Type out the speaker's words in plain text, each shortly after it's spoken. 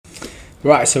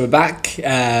Right, so we're back.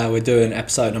 We're doing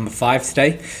episode number 5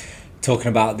 today, talking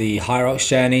about the Hyrox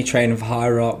journey, training for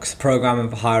Hyrox,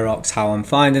 programming for Hyrox, how I'm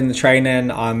finding the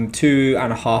training. I'm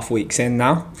 2.5 weeks in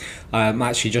now. I'm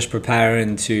actually just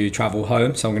preparing to travel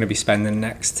home, so I'm going to be spending the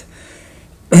next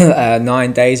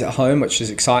 9 days at home, which is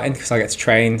exciting because I get to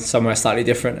train somewhere slightly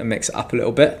different and mix it up a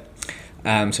little bit.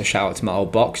 So shout out to my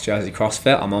old box, Jersey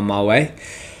CrossFit. I'm on my way.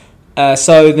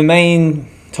 So the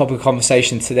main topic of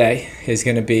conversation today is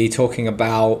going to be talking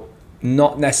about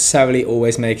not necessarily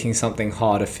always making something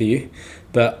harder for you,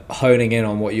 but honing in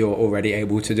on what you're already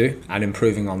able to do and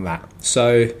improving on that.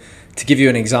 So to give you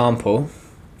an example,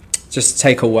 just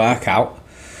take a workout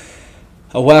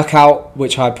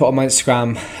which I put on my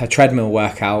Instagram, a treadmill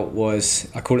workout,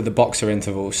 I call it the boxer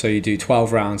interval. So you do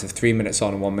 12 rounds of 3 minutes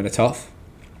on and 1 minute off.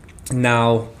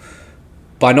 Now,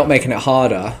 by not making it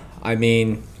harder, I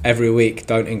mean every week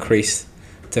don't increase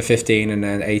to 15 and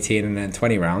then 18 and then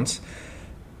 20 rounds.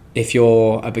 If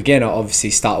you're a beginner, obviously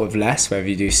start with less, whether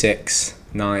you do 6,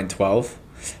 9, 12.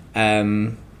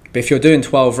 But if you're doing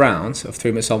 12 rounds of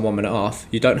 3 minutes on, 1 minute off,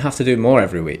 you don't have to do more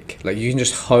every week. Like, you can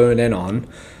just hone in on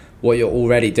what you're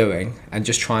already doing and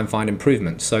just try and find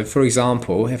improvements. So for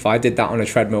example, if I did that on a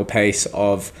treadmill pace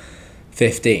of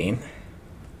 15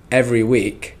 every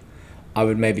week, I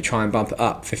would maybe try and bump it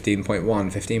up 15.1,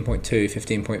 15.2,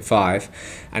 15.5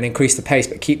 and increase the pace,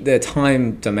 but keep the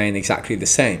time domain exactly the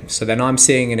same. So then I'm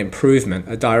seeing an improvement,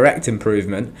 a direct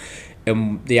improvement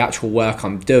in the actual work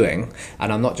I'm doing,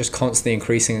 and I'm not just constantly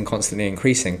increasing,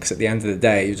 because at the end of the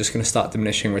day, you're just going to start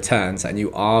diminishing returns and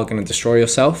you are going to destroy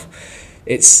yourself.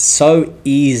 It's so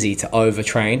easy to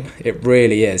overtrain. It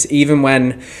really is. Even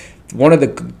when one of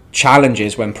the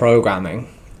challenges when programming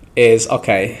is,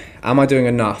 okay, am I doing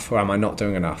enough or am I not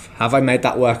doing enough? Have I made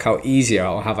that workout easier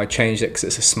or have I changed it because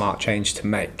it's a smart change to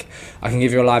make? I can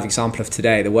give you a live example of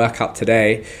today. The workout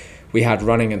today, we had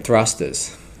running and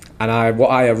thrusters. And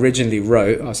what I originally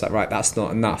wrote, I was like, right, that's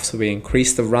not enough. So we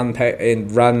increased the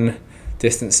run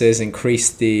distances,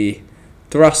 increased the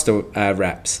thruster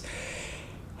reps.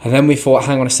 And then we thought,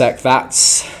 hang on a sec,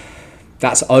 that's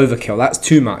overkill, that's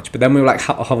too much. But then we were like,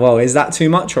 well, is that too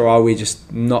much, or are we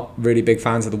just not really big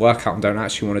fans of the workout and don't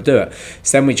actually want to do it?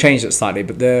 So then we changed it slightly.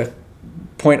 But the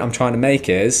point I'm trying to make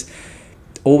is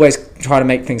always try to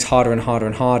make things harder and harder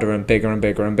and harder and bigger and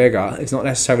bigger and bigger. It's not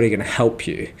necessarily going to help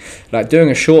you. Like,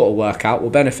 doing a shorter workout will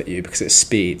benefit you because it's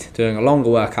speed. Doing a longer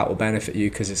workout will benefit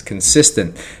you because it's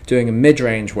consistent. Doing a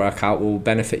mid-range workout will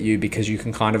benefit you because you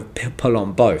can kind of pull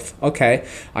on both. Okay,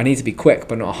 I need to be quick,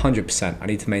 but not 100%. I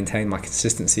need to maintain my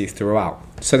consistency throughout.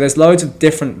 So there's loads of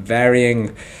different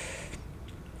varying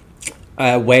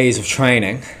ways of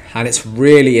training, and it's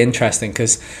really interesting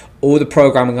because all the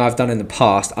programming I've done in the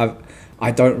past, I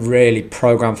don't really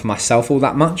program for myself all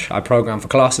that much. I program for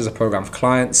classes, I program for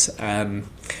clients,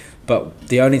 but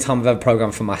the only time I've ever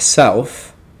programmed for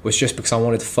myself was just because I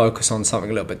wanted to focus on something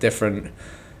a little bit different.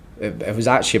 It was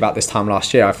actually about this time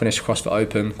last year. I finished CrossFit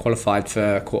Open, qualified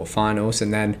for quarterfinals,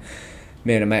 and then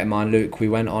me and a mate of mine, Luke, we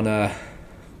went on a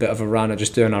bit of a run of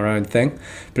just doing our own thing.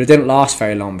 But it didn't last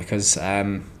very long because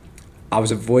I was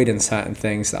avoiding certain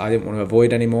things that I didn't want to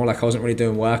avoid anymore. Like, I wasn't really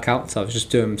doing workouts. I was just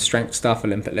doing strength stuff,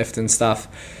 Olympic lifting stuff,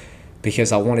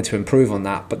 because I wanted to improve on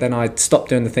that. But then I stopped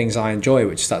doing the things I enjoy,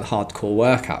 which is that hardcore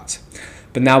workouts.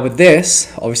 But now with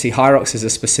this, obviously Hyrox is a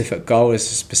specific goal,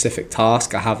 it's a specific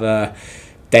task. I have a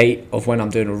date of when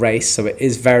I'm doing a race, so it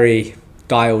is very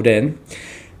dialed in.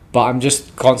 But I'm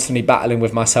just constantly battling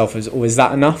with myself. Is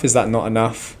that enough? Is that not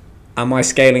enough? Am I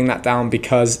scaling that down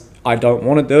because I don't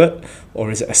want to do it,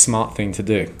 or is it a smart thing to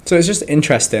do? So it's just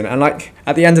interesting. And like,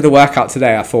 at the end of the workout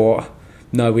today, I thought,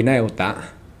 no, we nailed that.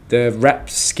 The rep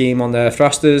scheme on the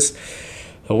thrusters,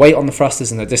 the weight on the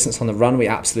thrusters and the distance on the run, we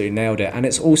absolutely nailed it. And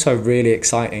it's also really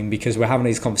exciting because we're having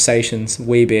these conversations,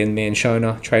 we being me and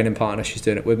Shona, training partner, she's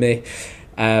doing it with me.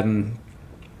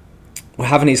 We're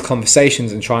having these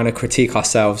conversations and trying to critique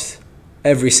ourselves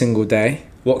every single day.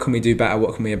 What can we do better?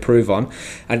 What can we improve on?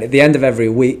 And at the end of every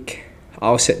week,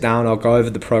 I'll sit down, I'll go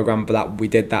over the program that we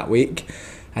did that week,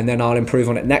 and then I'll improve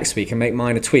on it next week and make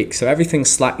minor tweaks. So everything's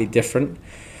slightly different.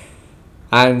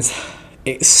 And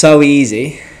it's so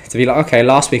easy to be like, okay,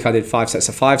 last week I did 5 sets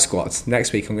of 5 squats.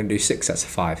 Next week I'm going to do 6 sets of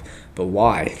 5. But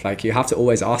why? Like, you have to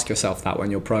always ask yourself that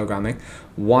when you're programming.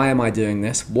 Why am I doing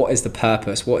this? What is the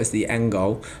purpose? What is the end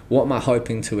goal? What am I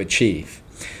hoping to achieve?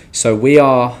 So we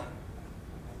are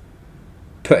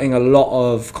putting a lot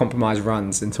of compromise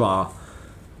runs into our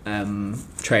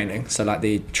training. So like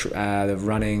the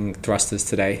running thrusters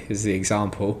today is the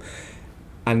example.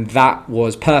 And that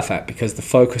was perfect because the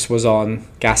focus was on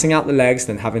gassing out the legs,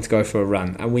 then having to go for a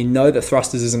run. And we know that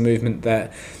thrusters is a movement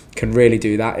that can really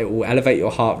do that. It will elevate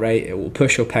your heart rate, it will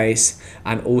push your pace,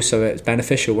 and also it's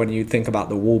beneficial when you think about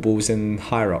the wall balls in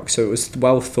Hyrox. So it was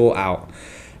well thought out.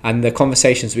 And the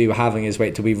conversations we were having is,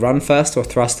 wait, do we run first or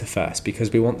thruster first?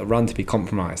 Because we want the run to be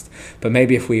compromised. But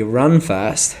maybe if we run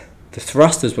first, the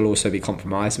thrusters will also be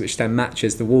compromised, which then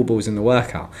matches the wall balls in the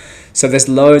workout. So there's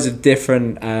loads of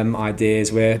different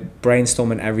ideas. We're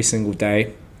brainstorming every single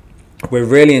day. We're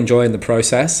really enjoying the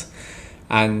process,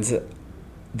 and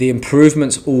the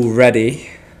improvements already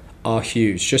are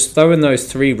huge. Just throwing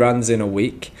those 3 runs in a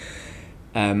week,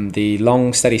 the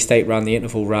long steady state run, the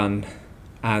interval run,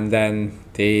 and then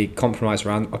the compromise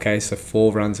run. Okay, so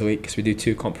 4 runs a week because we do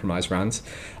 2 compromise runs.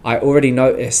 I already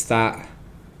noticed that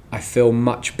I feel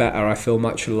much better. I feel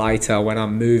much lighter when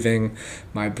I'm moving.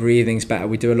 My breathing's better.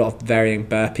 We do a lot of varying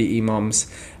burpee EMOMs.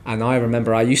 And I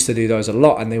remember I used to do those a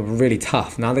lot and they were really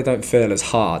tough. Now they don't feel as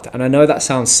hard. And I know that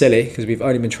sounds silly because we've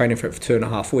only been training for it for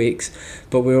 2.5 weeks,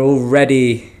 but we're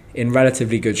already in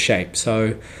relatively good shape.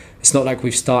 So it's not like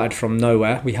we've started from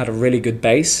nowhere. We had a really good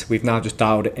base. We've now just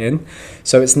dialed it in.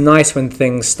 So it's nice when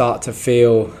things start to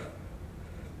feel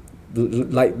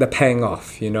like they're paying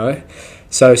off, you know?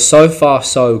 So far,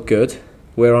 so good.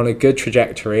 We're on a good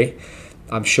trajectory.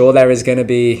 I'm sure there is going to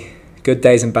be good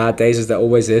days and bad days, as there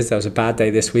always is. There was a bad day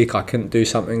this week. I couldn't do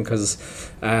something because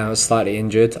I was slightly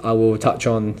injured. I will touch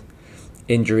on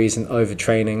injuries and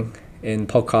overtraining in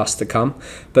podcasts to come.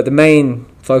 But the main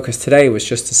focus today was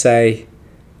just to say,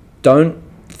 don't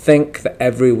think that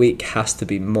every week has to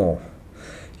be more.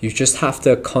 You just have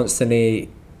to constantly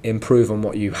improve on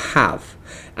what you have.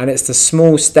 And it's the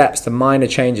small steps, the minor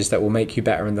changes that will make you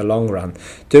better in the long run.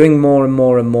 Doing more and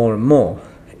more and more and more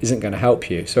isn't going to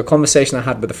help you. So a conversation I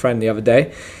had with a friend the other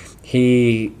day,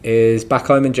 he is back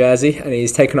home in Jersey and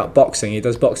he's taken up boxing. He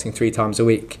does boxing 3 times a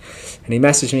week. And he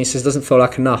messaged me, he says, doesn't feel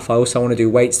like enough. I also want to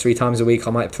do weights 3 times a week.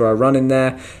 I might throw a run in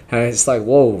there. And it's like,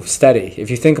 whoa, steady.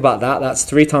 If you think about that, that's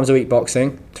 3 times a week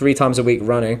boxing, 3 times a week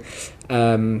running,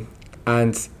 running,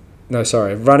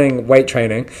 weight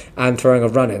training, and throwing a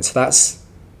run in. So that's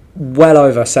well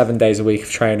over 7 days a week of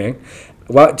training.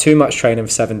 Well, too much training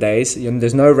for 7 days.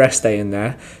 There's no rest day in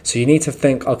there. So you need to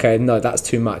think, okay, no, that's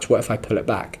too much. What if I pull it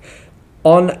back?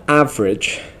 On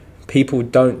average, people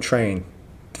don't train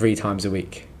 3 times a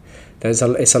week.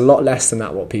 It's a lot less than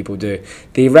that what people do.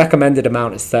 The recommended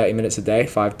amount is 30 minutes a day,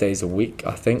 5 days a week,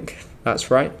 I think.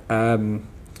 That's right.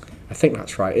 I think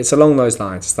that's right. It's along those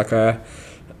lines. It's like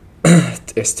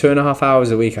it's 2.5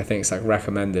 hours a week, I think it's like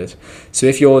recommended. So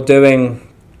if you're doing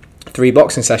 3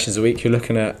 boxing sessions a week, you're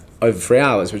looking at over 3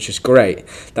 hours, which is great.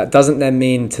 That doesn't then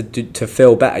mean to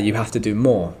feel better you have to do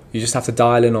more. You just have to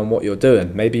dial in on what you're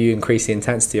doing. Maybe you increase the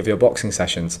intensity of your boxing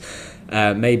sessions.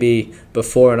 Maybe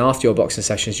before and after your boxing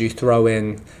sessions you throw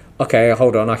in, okay,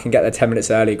 hold on, I can get there 10 minutes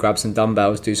early, grab some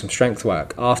dumbbells, do some strength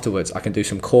work. Afterwards I can do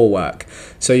some core work.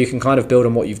 So you can kind of build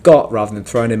on what you've got rather than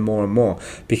throwing in more and more.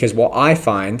 Because what I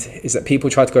find is that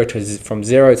people try to go from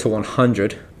 0 to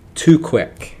 100 too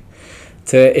quick.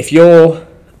 If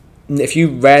you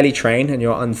rarely train and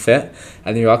you're unfit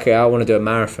and you're okay, I want to do a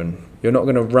marathon, you're not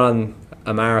going to run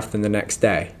a marathon the next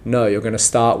day. No, you're going to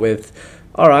start with,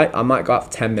 all right, I might go up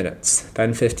for 10 minutes,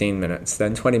 then 15 minutes,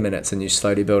 then 20 minutes, and you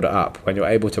slowly build it up. When you're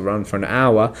able to run for an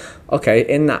hour, okay,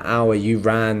 in that hour you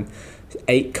ran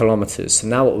 8 kilometers. So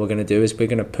now what we're going to do is we're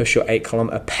going to push your 8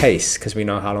 kilometer pace because we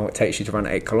know how long it takes you to run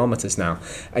 8 kilometers now.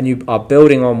 And you are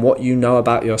building on what you know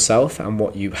about yourself and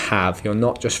what you have. You're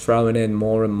not just throwing in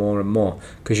more and more and more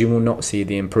because you will not see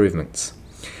the improvements.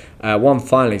 One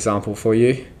final example for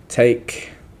you.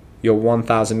 Take your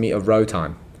 1,000 meter row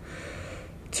time.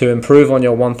 To improve on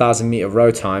your 1,000 meter row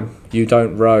time, you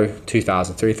don't row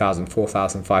 2,000, 3,000,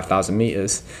 4,000, 5,000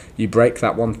 meters. You break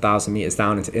that 1,000 meters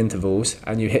down into intervals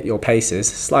and you hit your paces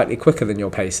slightly quicker than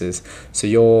your paces. So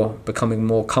you're becoming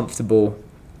more comfortable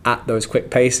at those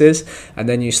quick paces, and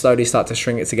then you slowly start to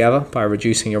string it together by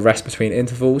reducing your rest between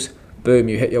intervals. Boom,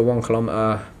 you hit your 1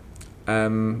 kilometer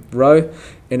row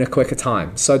in a quicker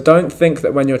time. So don't think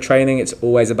that when you're training it's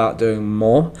always about doing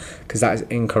more, because that is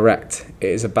incorrect. It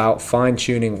is about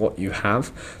fine-tuning what you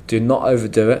have. Do not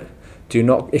overdo it.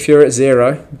 If you're at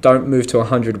 0, don't move to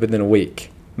 100 within a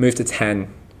week. Move to 10%,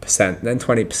 then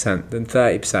 20%, then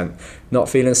 30%. Not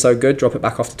feeling so good, drop it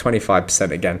back off to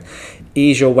 25% again.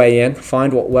 Ease your way in,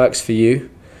 find what works for you,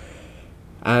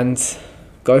 and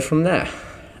go from there.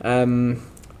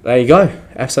 There you go,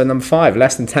 episode number 5,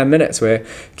 less than 10 minutes. We're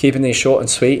keeping these short and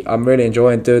sweet. I'm really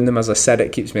enjoying doing them. As I said,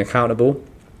 it keeps me accountable.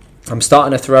 I'm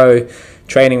starting to throw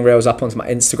training reels up onto my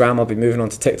Instagram. I'll be moving on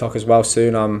to TikTok as well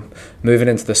soon. I'm moving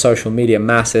into the social media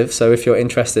massive. So if you're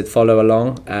interested, follow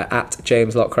along at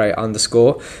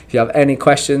JamesLockrey_. If you have any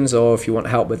questions or if you want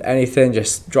help with anything,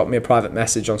 just drop me a private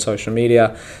message on social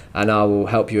media and I will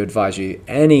help you, advise you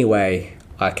any way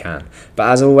I can. But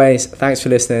as always, thanks for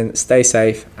listening. Stay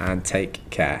safe and take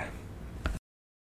care.